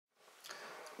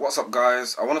What's up,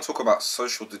 guys? I want to talk about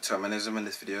social determinism in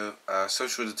this video.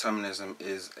 Social determinism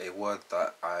is a word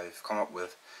that I've come up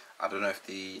with. I don't know if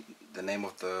the name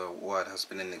of the word has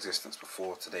been in existence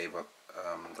before today, but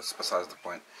that's besides the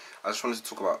point. I just wanted to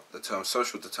talk about the term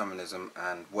social determinism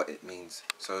and what it means.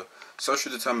 So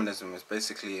social determinism is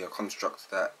basically a construct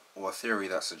that, or a theory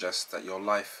that suggests that your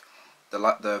life, the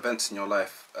events in your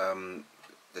life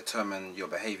determine your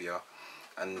behavior,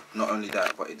 and not only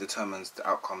that, but it determines the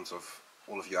outcomes of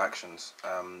all of your actions,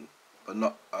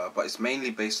 but it's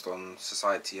mainly based on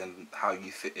society and how you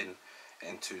fit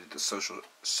into the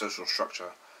social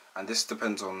structure, and this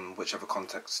depends on whichever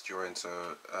context you're in. So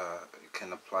it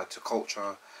can apply to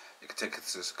culture, it can take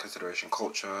into consideration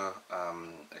culture,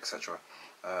 etc.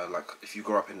 Like if you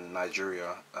grow up in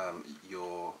Nigeria,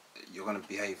 you're going to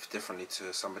behave differently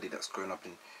to somebody that's grown up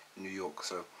in New York.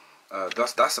 So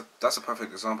that's a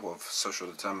perfect example of social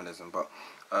determinism. But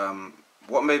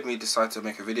what made me decide to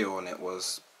make a video on it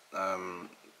was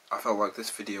I felt like this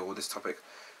video, or this topic,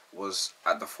 was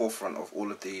at the forefront of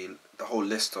all of the whole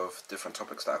list of different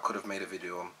topics that I could have made a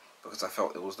video on, because I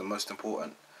felt it was the most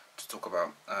important to talk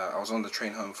about. I was on the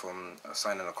train home from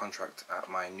signing a contract at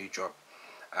my new job,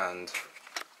 and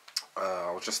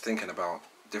I was just thinking about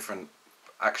different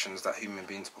actions that human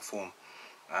beings perform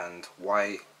and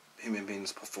why human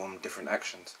beings perform different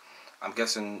actions. I'm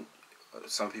guessing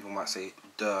some people might say,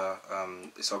 duh,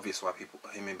 it's obvious why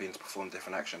human beings perform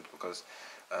different actions, because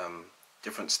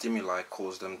different stimuli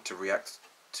cause them to react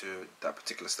to that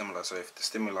particular stimuli. So if the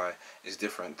stimuli is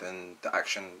different, then the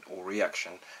action or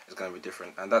reaction is going to be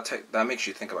different, and that makes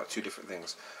you think about two different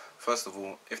things. First of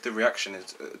all, if the reaction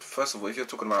is, if you're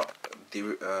talking about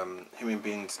the human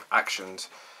beings' actions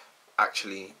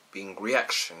actually being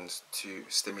reactions to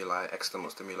stimuli, external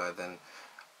stimuli, then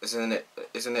isn't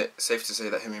it safe to say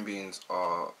that human beings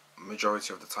are,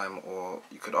 majority of the time, or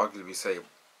you could arguably say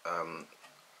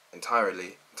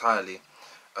entirely,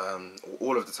 or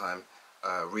all of the time,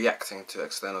 reacting to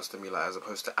external stimuli as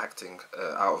opposed to acting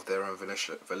out of their own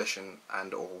volition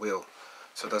and or will?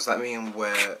 So does that mean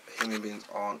where human beings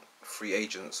aren't free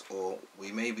agents, or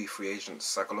we may be free agents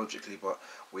psychologically, but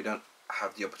we don't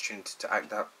have the opportunity to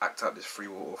act out this free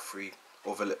will,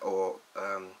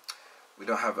 we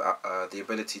don't have the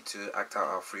ability to act out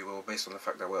our free will based on the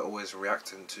fact that we're always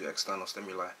reacting to external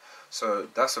stimuli? So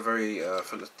that's a very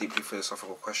deeply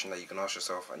philosophical question that you can ask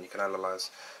yourself, and you can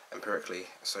analyze empirically,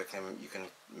 so you can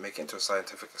make it into a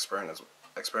scientific experiment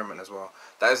as well.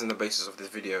 That isn't the basis of this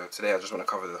video. Today I just want to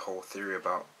cover the whole theory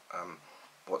about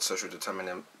what social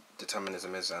determinism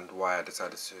is and why I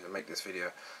decided to make this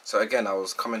video. So again, I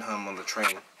was coming home on the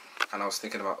train, and I was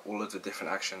thinking about all of the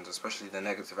different actions, especially the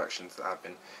negative actions that have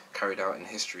been carried out in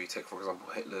history. Take, for example,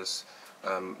 Hitler's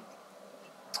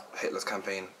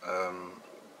campaign,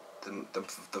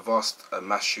 the vast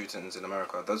mass shootings in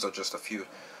America. Those are just a few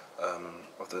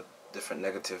of the different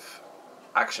negative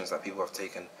actions that people have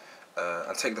taken.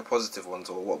 And take the positive ones,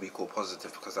 or what we call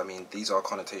positive, because I mean these are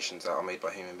connotations that are made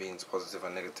by human beings, positive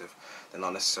and negative. They're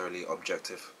not necessarily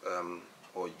objective,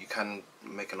 or you can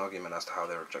make an argument as to how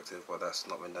they're objective, but that's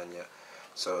not been done yet.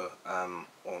 So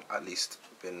or at least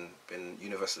been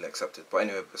universally accepted. But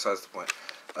anyway, besides the point,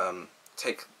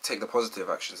 take the positive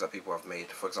actions that people have made.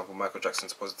 For example, Michael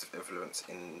Jackson's positive influence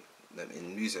in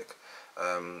music.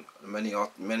 Many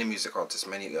music artists,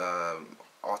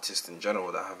 artists in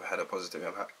general that have had a positive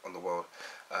impact on the world.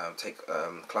 Take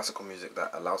classical music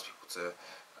that allows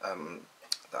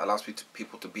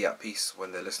people to be at peace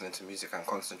when they're listening to music and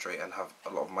concentrate and have a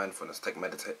lot of mindfulness. Take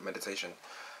meditation,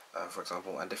 for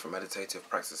example, and different meditative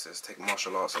practices. Take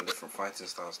martial arts and different fighting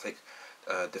styles. Take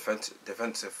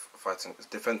defensive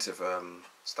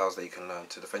styles that you can learn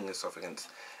to defend yourself against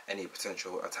any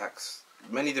potential attacks.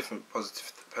 Many different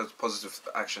positive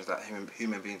actions that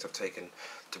human beings have taken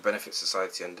to benefit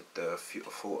society and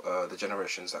the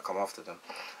generations that come after them.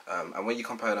 And when you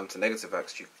compare them to negative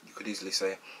acts, you could easily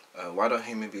say, why don't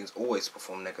human beings always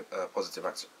perform positive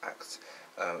acts?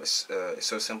 It's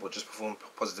so simple. Just perform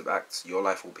positive acts, your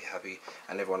life will be happy,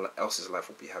 and everyone else's life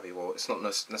will be happy. Well, it's not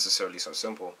necessarily so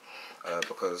simple,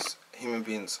 because human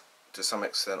beings, to some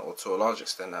extent, or to a large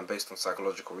extent, and based on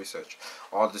psychological research,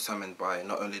 are determined by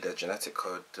not only their genetic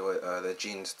code, their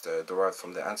genes derived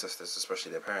from their ancestors,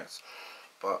 especially their parents,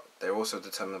 but they're also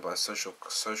determined by social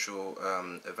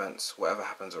events, whatever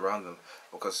happens around them,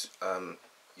 because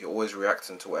you're always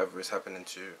reacting to whatever is happening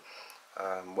to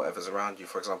whatever's around you.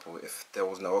 For example, if there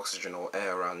was no oxygen or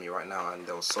air around me right now and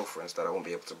there was sulfurants that I won't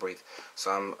be able to breathe.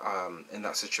 So I'm in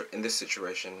this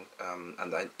situation,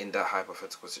 and in that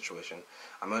hypothetical situation,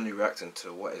 I'm only reacting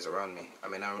to what is around me. I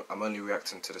mean, I'm only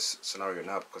reacting to this scenario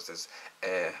now because there's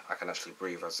air I can actually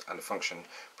breathe and function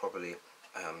properly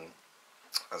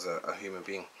as a human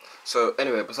being. So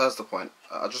anyway, besides the point,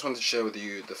 I just wanted to share with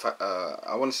you the fact.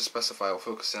 I wanted to specify or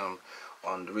focus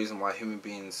on the reason why human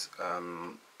beings.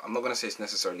 I'm not going to say it's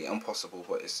necessarily impossible,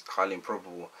 but it's highly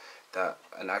improbable that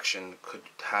an action could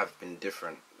have been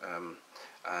different,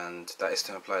 and that is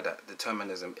to imply that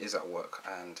determinism is at work,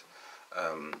 and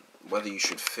whether you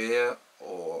should fear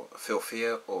or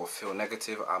feel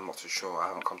negative, I'm not too sure. I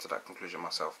haven't come to that conclusion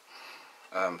myself.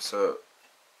 So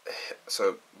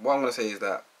what I'm going to say is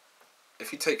that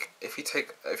if you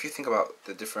think about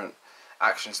the different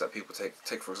actions that people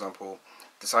take for example,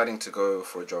 deciding to go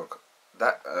for a jog,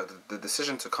 that the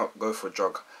decision to go for a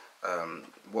jog,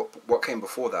 what came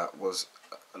before that was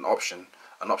an option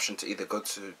to either go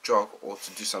to jog or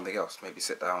to do something else, maybe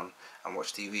sit down and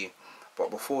watch TV.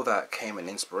 But before that came an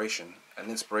inspiration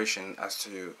as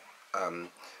to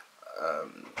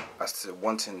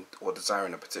wanting or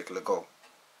desiring a particular goal.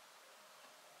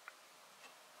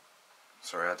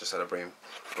 Sorry, I just had a brain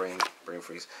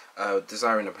freeze.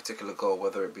 Desiring a particular goal,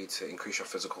 whether it be to increase your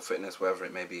physical fitness, whatever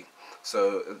it may be.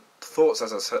 So thoughts,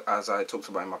 as I talked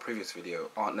about in my previous video,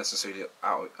 aren't necessarily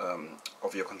out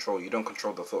of your control. You don't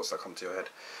control the thoughts that come to your head.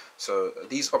 So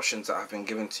these options that have been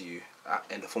given to you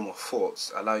in the form of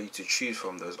thoughts allow you to choose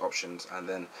from those options, and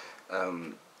then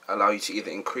allow you to either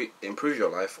improve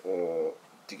your life or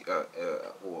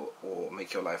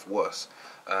make your life worse.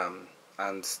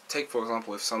 And take for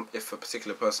example, if a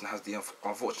particular person has the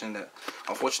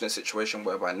unfortunate situation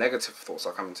whereby negative thoughts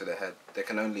are coming to their head, they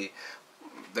can only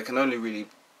really,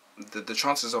 the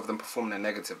chances of them performing a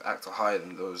negative act are higher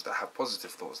than those that have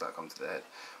positive thoughts that come to their head.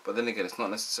 But then again, it's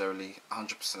not necessarily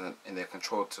 100% in their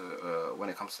control to when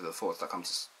it comes to the thoughts that come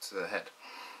to their head.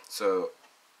 So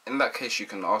in that case, you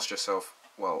can ask yourself,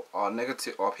 well, are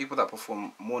people that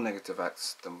perform more negative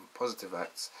acts than positive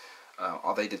acts,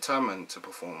 are they determined to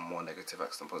perform more negative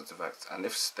acts than positive acts? And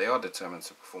if they are determined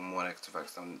to perform more negative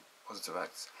acts than positive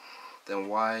acts, then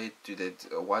why do they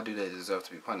deserve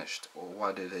to be punished? Or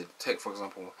why do they take, for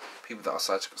example, people that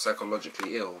are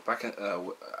psychologically ill?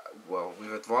 Well,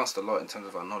 we've advanced a lot in terms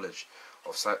of our knowledge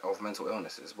of mental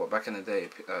illnesses, but back in the day,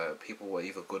 people were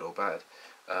either good or bad.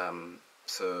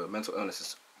 So mental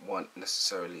illnesses weren't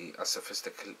necessarily as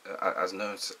sophisticated, as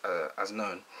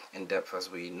known in depth as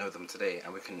we know them today,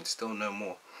 and we can still know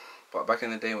more. But back in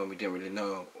the day, when we didn't really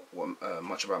know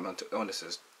much about mental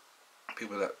illnesses,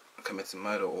 people that committed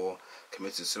murder or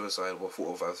committed suicide were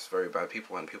thought of as very bad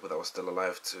people, and people that were still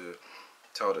alive to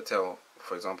tell the tale.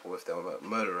 For example, if they were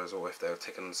murderers or if they were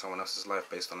taking someone else's life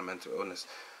based on a mental illness,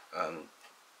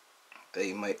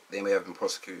 they may have been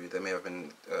prosecuted. They may have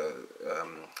been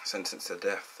sentenced to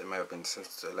death. They may have been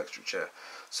sentenced to electric chair.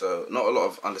 So not a lot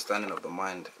of understanding of the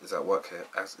mind is at work here,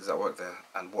 there,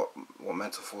 and what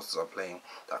mental forces are playing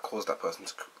that caused that person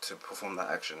to perform that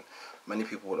action. Many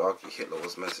people would argue Hitler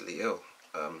was mentally ill,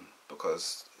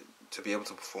 because to be able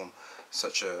to perform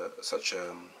such a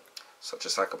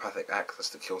psychopathic act as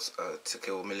to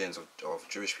kill millions of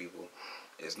Jewish people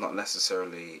is not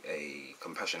necessarily a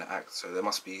compassionate act. So there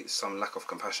must be some lack of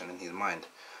compassion in his mind,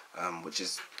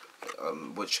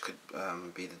 which could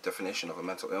be the definition of a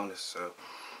mental illness. So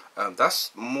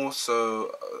that's more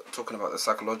so talking about the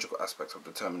psychological aspects of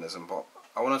determinism, but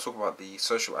I want to talk about the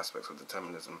social aspects of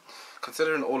determinism.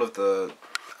 Considering all of the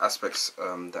aspects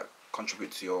that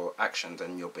contribute to your actions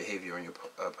and your behavior and your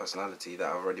personality that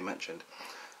I've already mentioned,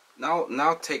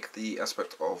 Now take the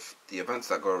aspect of the events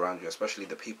that go around you, especially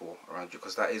the people around you,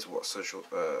 because that is what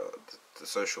the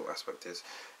social aspect is.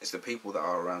 It's the people that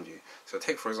are around you. So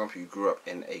take, for example, you grew up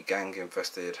in a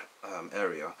gang-infested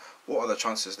area. What are the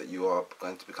chances that you are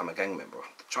going to become a gang member?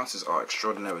 The chances are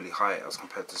extraordinarily high as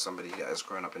compared to somebody that has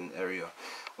grown up in an area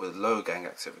with low gang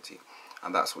activity.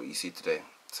 And that's what you see today.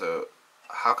 So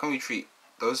how can we treat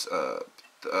those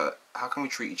how can we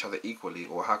treat each other equally,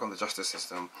 or how can the justice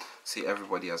system see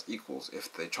everybody as equals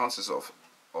if the chances of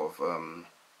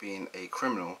being a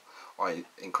criminal are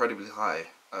incredibly high,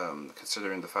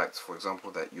 considering the fact, for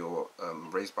example, that you're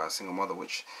raised by a single mother,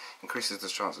 which increases the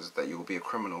chances that you will be a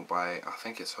criminal by, I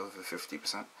think it's over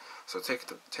 50%. So take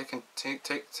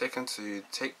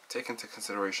into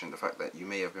consideration the fact that you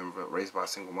may have been raised by a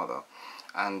single mother,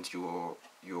 and you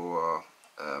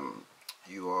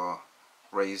are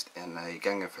raised in a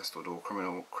gang-infested or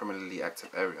criminally active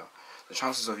area. The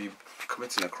chances of you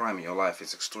committing a crime in your life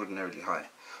is extraordinarily high.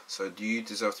 So do you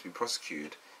deserve to be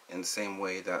prosecuted in the same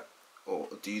way that, or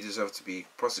do you deserve to be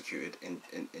prosecuted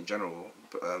in general,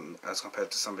 as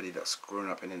compared to somebody that's grown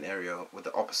up in an area where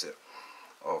the opposite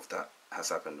of that has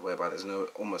happened, whereby there's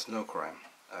almost no crime,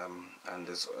 and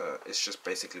it's just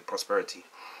basically prosperity.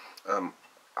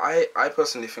 I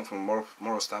personally think from a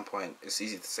moral standpoint, it's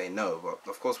easy to say no, but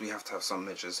of course we have to have some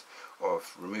measures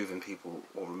of removing people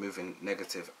or removing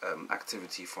negative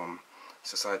activity from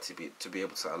society to be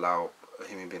able to allow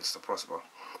human beings to prosper.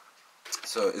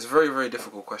 So it's a very, very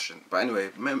difficult question. But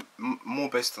anyway, more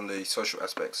based on the social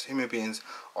aspects. Human beings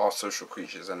are social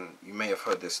creatures, and you may have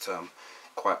heard this term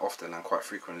quite often and quite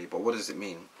frequently. But what does it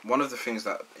mean? One of the things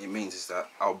that it means is that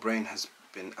our brain has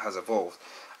evolved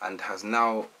and has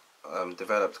now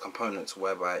developed components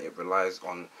whereby it relies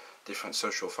on different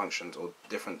social functions or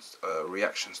different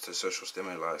reactions to social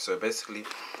stimuli. So basically,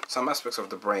 some aspects of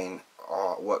the brain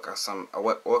work as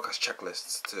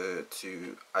checklists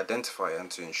to identify and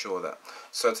to ensure that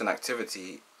certain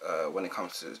activity when it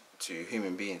comes to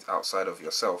human beings outside of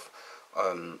yourself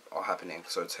are happening.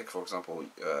 So take for example,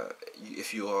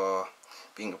 if you are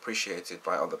being appreciated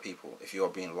by other people, if you are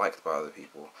being liked by other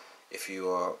people, if you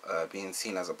are being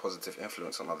seen as a positive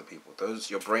influence on other people,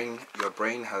 your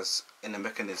brain has inner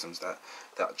mechanisms that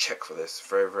check for this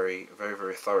very, very, very,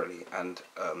 very thoroughly. And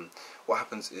what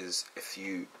happens is if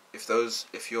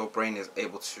your brain is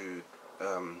able to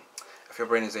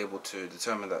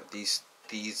determine that these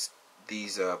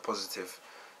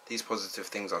positive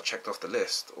things are checked off the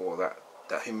list, or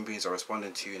that human beings are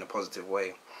responding to you in a positive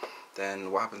way,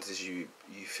 then what happens is you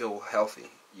feel healthy.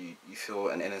 You feel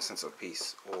an inner sense of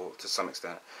peace, or to some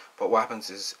extent. But what happens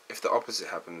is, if the opposite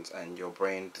happens and your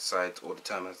brain decides or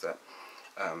determines that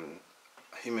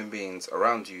human beings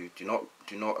around you do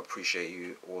not appreciate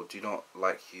you, or do not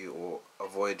like you, or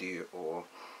avoid you, or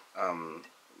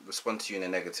respond to you in a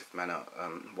negative manner,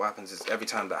 what happens is every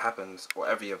time that happens, or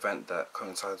every event that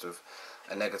coincides with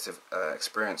a negative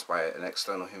experience by an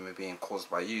external human being caused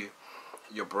by you,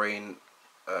 your brain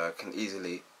can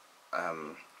easily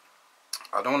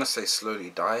I don't want to say slowly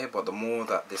die, but the more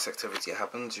that this activity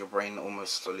happens, your brain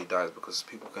almost slowly dies, because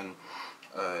people can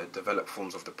develop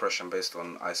forms of depression based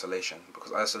on isolation,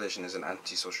 because isolation is an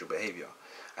antisocial behavior,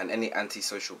 and any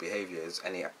antisocial behavior is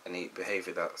any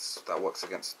behavior that works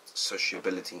against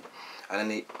sociability, and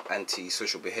any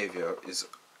antisocial behavior is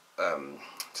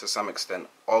to some extent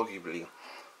arguably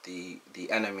the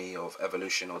enemy of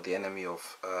evolution, or the enemy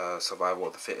of survival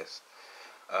of the fittest.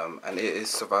 And it is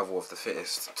survival of the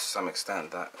fittest to some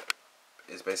extent that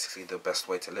is basically the best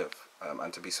way to live,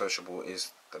 and to be sociable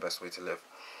is the best way to live.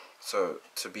 So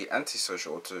to be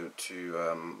antisocial, or to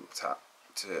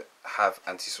have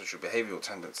antisocial behavioral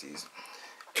tendencies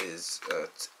is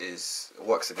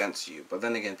works against you. But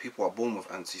then again, people are born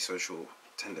with antisocial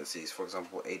tendencies. For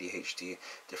example, ADHD,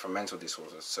 different mental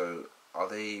disorders. So are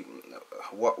they?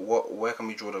 Where can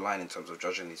we draw the line in terms of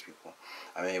judging these people?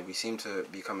 I mean, we seem to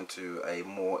be coming to a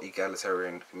more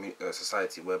egalitarian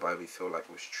society, whereby we feel like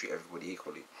we should treat everybody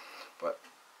equally. But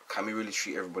can we really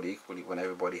treat everybody equally when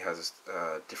everybody has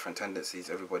different tendencies?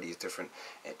 Everybody is different,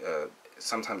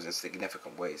 sometimes in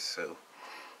significant ways. So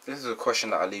this is a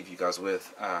question that I leave you guys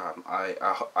with.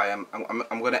 I'm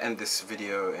going to end this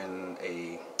video in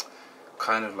a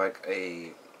kind of like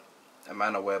a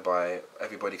manner whereby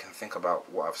everybody can think about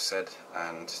what I've said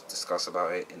and discuss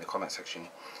about it in the comment section,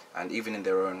 and even in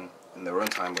their own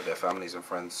time with their families and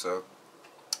friends. So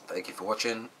thank you for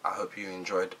watching. I hope you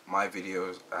enjoyed my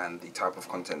videos and the type of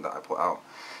content that I put out.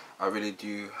 I really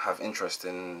do have interest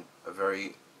in a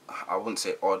very, I wouldn't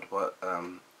say odd, but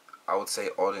I would say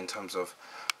odd in terms of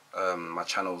my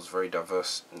channel is very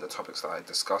diverse in the topics that I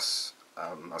discuss,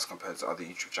 as compared to other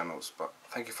YouTube channels. But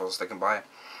thank you for sticking by,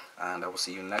 and I will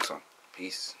see you in the next one.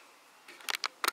 Peace.